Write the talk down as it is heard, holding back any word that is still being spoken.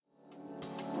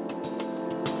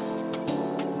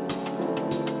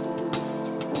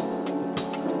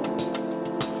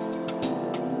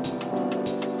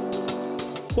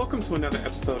Welcome to another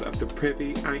episode of the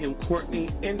Privy. I am Courtney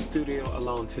in studio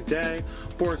alone today.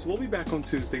 Boris will be back on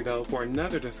Tuesday though for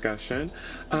another discussion.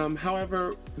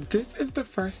 However, this is the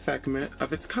first segment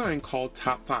of its kind called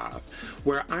Top 5,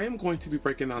 where I am going to be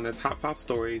breaking down the top 5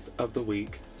 stories of the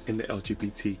week in the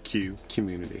LGBTQ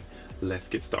community. Let's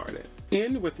get started.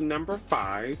 In with number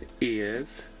 5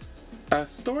 is a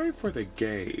story for the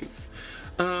gays.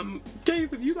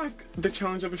 Gays, if you like the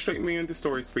challenge of a straight man, the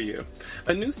story's for you.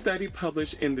 A new study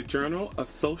published in the Journal of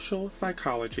Social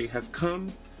Psychology has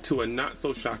come to a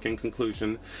not-so-shocking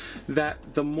conclusion that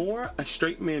the more a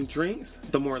straight man drinks,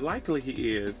 the more likely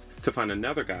he is to find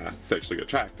another guy sexually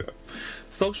attractive.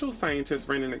 Social scientists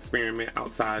ran an experiment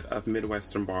outside of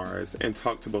Midwestern bars and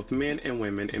talked to both men and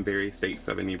women in various states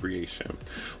of inebriation.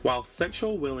 While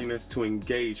sexual willingness to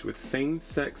engage with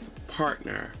same-sex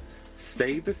partner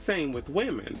stayed the same with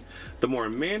women, the more a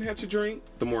man had to drink,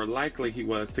 the more likely he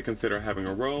was to consider having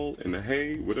a role in the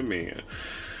hay with a man.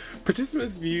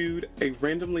 Participants viewed a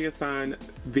randomly assigned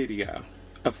video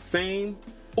of same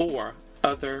or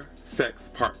other sex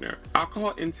partner.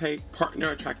 Alcohol intake,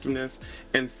 partner attractiveness,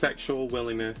 and sexual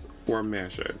willingness were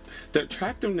measured. The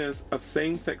attractiveness of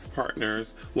same-sex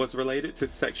partners was related to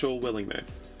sexual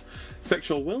willingness.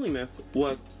 Sexual willingness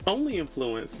was only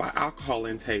influenced by alcohol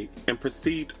intake and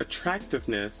perceived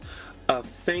attractiveness of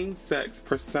same-sex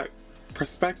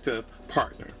prospective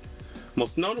partner.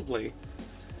 Most notably,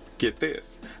 get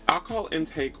this, alcohol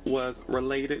intake was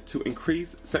related to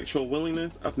increased sexual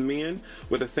willingness of men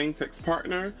with a same-sex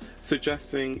partner,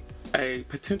 suggesting a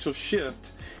potential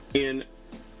shift in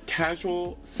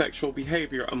casual sexual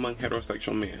behavior among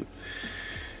heterosexual men.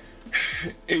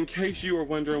 In case you were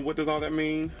wondering, what does all that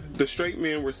mean? The straight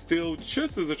men were still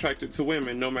just as attracted to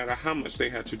women no matter how much they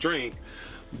had to drink,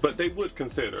 but they would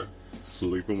consider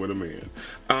sleeping with a man.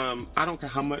 I don't care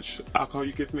how much alcohol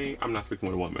you give me, I'm not sleeping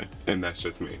with a woman, and that's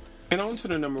just me. And on to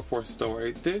the number 4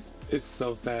 story. This is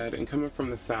so sad, and coming from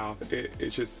the South, it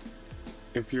just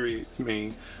infuriates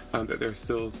me that there's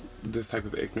still this type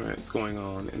of ignorance going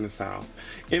on in the South.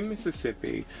 In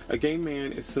Mississippi, a gay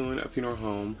man is suing a funeral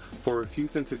home for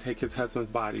refusing to take his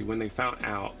husband's body when they found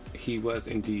out he was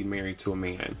indeed married to a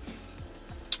man.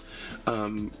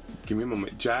 Give me a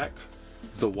moment. Jack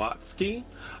Zawatsky,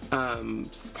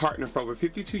 partner for over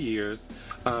 52 years,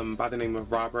 by the name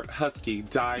of Robert Husky,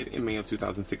 died in May of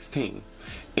 2016.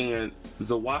 And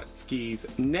Zawatsky's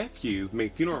nephew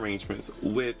made funeral arrangements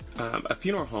with a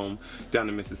funeral home down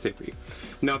in Mississippi.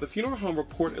 Now, the funeral home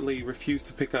reportedly refused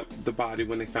to pick up the body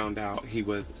when they found out he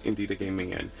was indeed a gay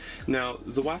man. Now,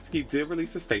 Zawatsky did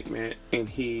release a statement, and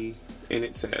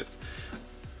it says,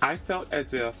 "I felt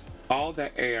as if all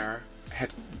that air had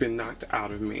been knocked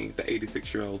out of me," the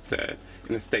 86-year-old said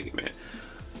in a statement.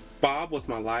 "Bob was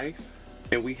my life,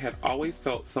 and we had always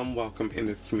felt some welcome in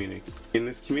this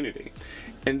community.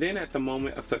 And then at the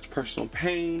moment of such personal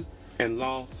pain and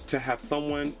loss, to have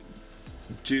someone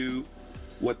do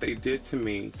what they did to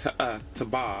me, to us, to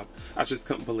Bob, I just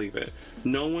couldn't believe it.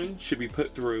 No one should be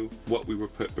put through what we were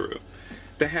put through."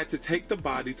 They had to take the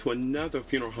body to another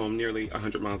funeral home nearly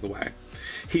 100 miles away.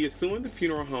 He is suing the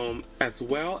funeral home as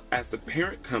well as the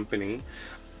parent company,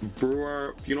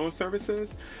 Brewer Funeral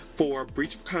Services, for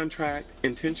breach of contract,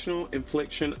 intentional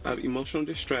infliction of emotional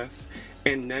distress,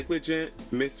 and negligent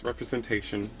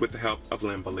misrepresentation with the help of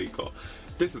Lamba Legal.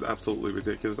 This is absolutely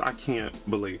ridiculous. I can't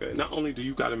believe it. Not only do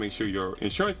you got to make sure your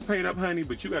insurance is paid up, honey,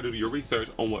 but you got to do your research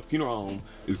on what funeral home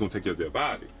is going to take care of their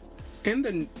body. And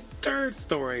the third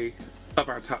story of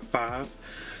our top 5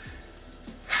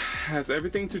 has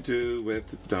everything to do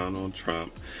with Donald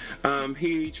Trump.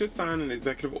 He just signed an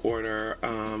executive order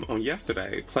on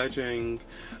yesterday pledging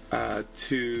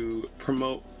to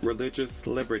promote religious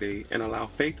liberty and allow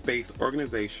faith-based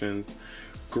organizations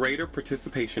greater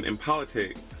participation in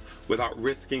politics without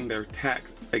risking their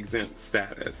tax-exempt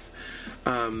status.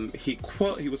 He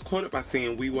was quoted by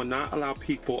saying, "We will not allow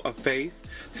people of faith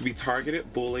to be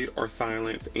targeted, bullied, or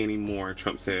silenced anymore,"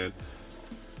 Trump said.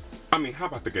 I mean, how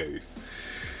about the gays?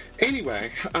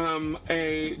 Anyway,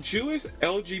 a Jewish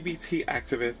LGBT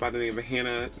activist by the name of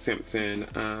Hannah Simpson,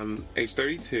 age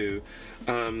 32,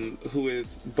 who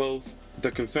is both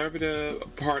the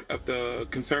part of the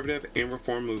conservative and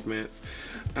reform movements,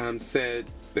 said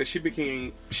that she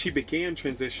began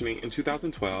transitioning in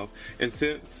 2012, and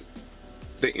since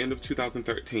the end of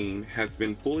 2013 has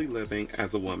been fully living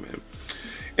as a woman.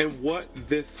 And what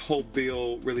this whole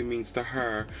bill really means to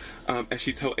her, as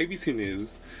she told ABC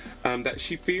News, that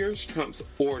she fears Trump's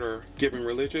order giving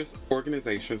religious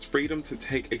organizations freedom to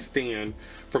take a stand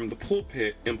from the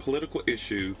pulpit in political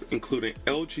issues, including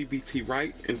LGBT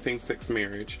rights and same-sex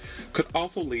marriage, could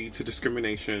also lead to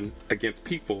discrimination against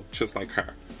people just like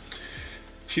her.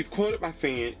 She's quoted by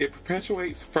saying, "It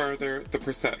perpetuates further the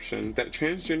perception that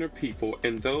transgender people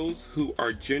and those who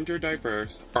are gender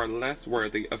diverse are less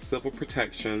worthy of civil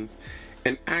protections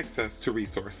and access to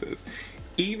resources,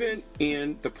 even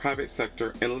in the private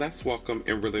sector, and less welcome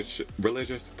in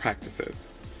religious practices."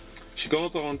 She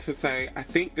goes on to say, "I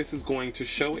think this is going to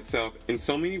show itself in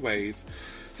so many ways,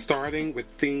 starting with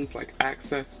things like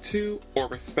access to or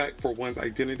respect for one's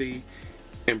identity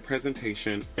and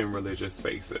presentation in religious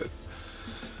spaces."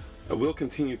 We'll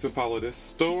continue to follow this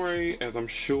story, as I'm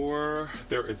sure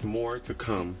there is more to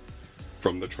come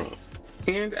from the Trump.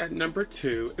 And at number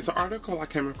 2 is an article I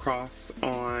came across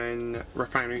on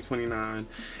Refinery 29,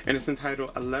 and it's entitled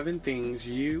 11 Things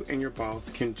You and Your Boss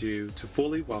Can Do to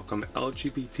Fully Welcome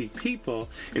LGBT People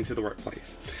into the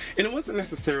Workplace. And it wasn't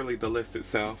necessarily the list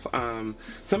itself. Some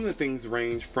of the things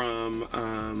range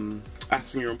from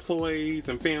asking your employees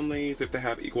and families if they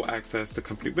have equal access to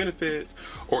company benefits,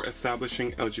 or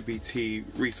establishing LGBT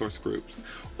resource groups,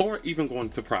 or even going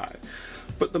to Pride.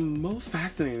 But the most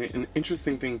fascinating and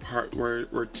interesting part were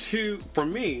two, for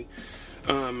me,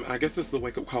 I guess it's the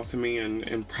wake-up call to me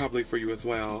and probably for you as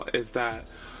well, is that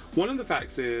one of the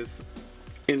facts is,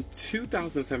 in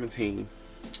 2017,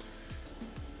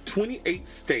 28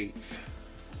 states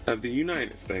of the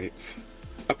United States,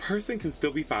 a person can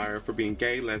still be fired for being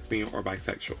gay, lesbian, or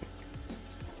bisexual.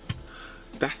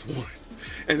 That's one.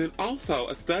 And then also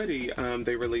a study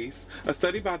they released, a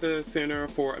study by the Center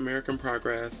for American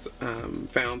Progress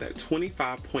found that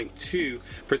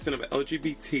 25.2% of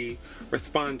LGBT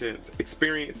respondents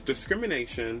experienced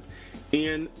discrimination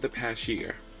in the past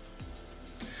year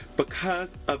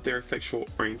because of their sexual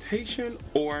orientation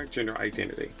or gender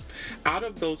identity. Out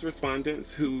of those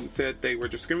respondents who said they were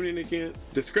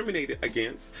discriminated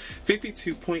against,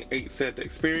 52.8% said the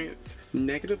experience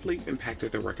negatively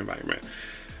impacted their work environment.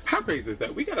 How crazy is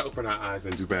that? We got to open our eyes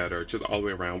and do better, just all the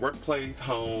way around. Workplace,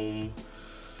 home,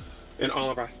 in all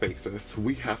of our spaces.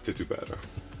 We have to do better.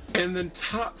 And the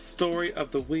top story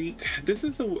of the week, this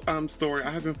is the story I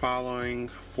have been following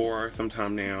for some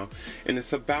time now, and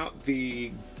it's about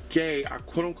the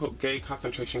quote-unquote gay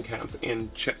concentration camps in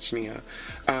Chechnya.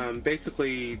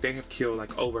 Basically, they have killed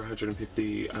like over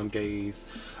 150 gays.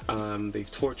 They've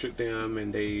tortured them,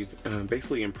 and they've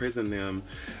basically imprisoned them.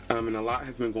 And a lot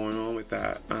has been going on with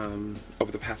that over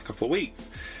the past couple of weeks.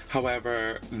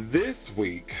 However, this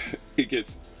week, it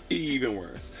gets even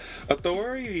worse.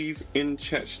 Authorities in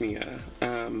Chechnya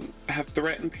have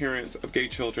threatened parents of gay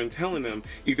children, telling them,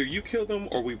 either you kill them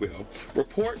or we will.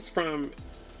 Reports from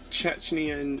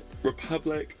Chechnyan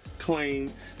Republic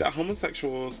claim that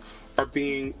homosexuals are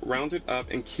being rounded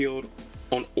up and killed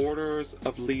on orders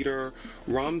of leader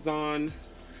Ramzan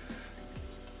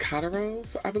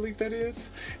Kadyrov, I believe that is.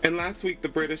 And last week, the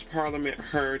British Parliament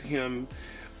heard him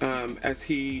as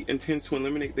he intends to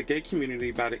eliminate the gay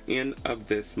community by the end of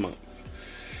this month.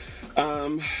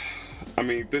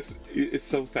 This is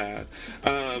so sad.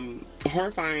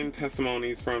 Horrifying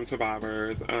testimonies from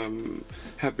survivors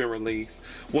have been released.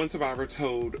 One survivor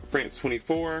told France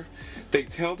 24, "They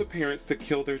tell the parents to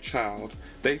kill their child.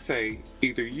 They say,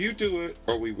 either you do it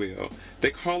or we will. They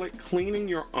call it cleaning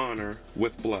your honor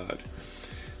with blood.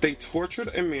 They tortured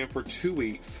a man for 2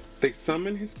 weeks. They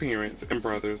summoned his parents and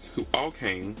brothers, who all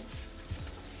came.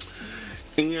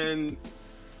 And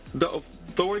the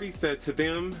authorities said to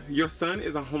them, your son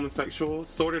is a homosexual,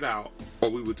 sort it out, or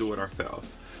we will do it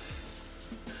ourselves."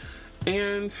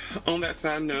 And on that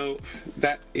side note,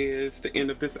 that is the end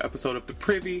of this episode of The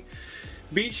Privy.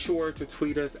 Be sure to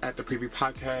tweet us at The Privy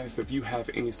Podcast if you have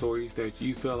any stories that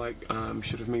you feel like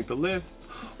should have made the list,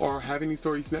 or have any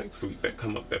stories next week that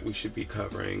come up that we should be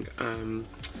covering.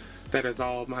 That is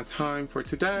all my time for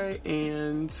today,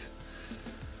 and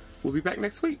we'll be back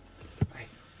next week. Bye.